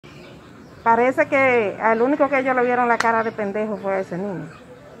Parece que al único que ellos le vieron la cara de pendejo fue a ese niño.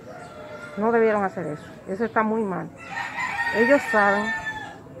 No debieron hacer eso. Eso está muy mal. Ellos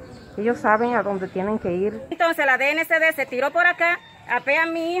saben a dónde tienen que ir. Entonces la DNCD se tiró por acá, apea a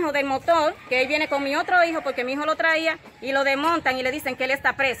mi hijo del motor, que él viene con mi otro hijo porque mi hijo lo traía, y lo desmontan y le dicen que él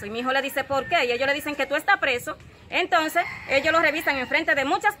está preso. Y mi hijo le dice, ¿por qué? Y ellos le dicen que tú estás preso. Entonces ellos lo revisan en frente de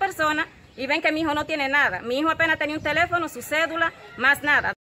muchas personas y ven que mi hijo no tiene nada. Mi hijo apenas tenía un teléfono, su cédula, más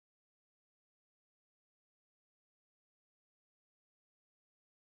nada.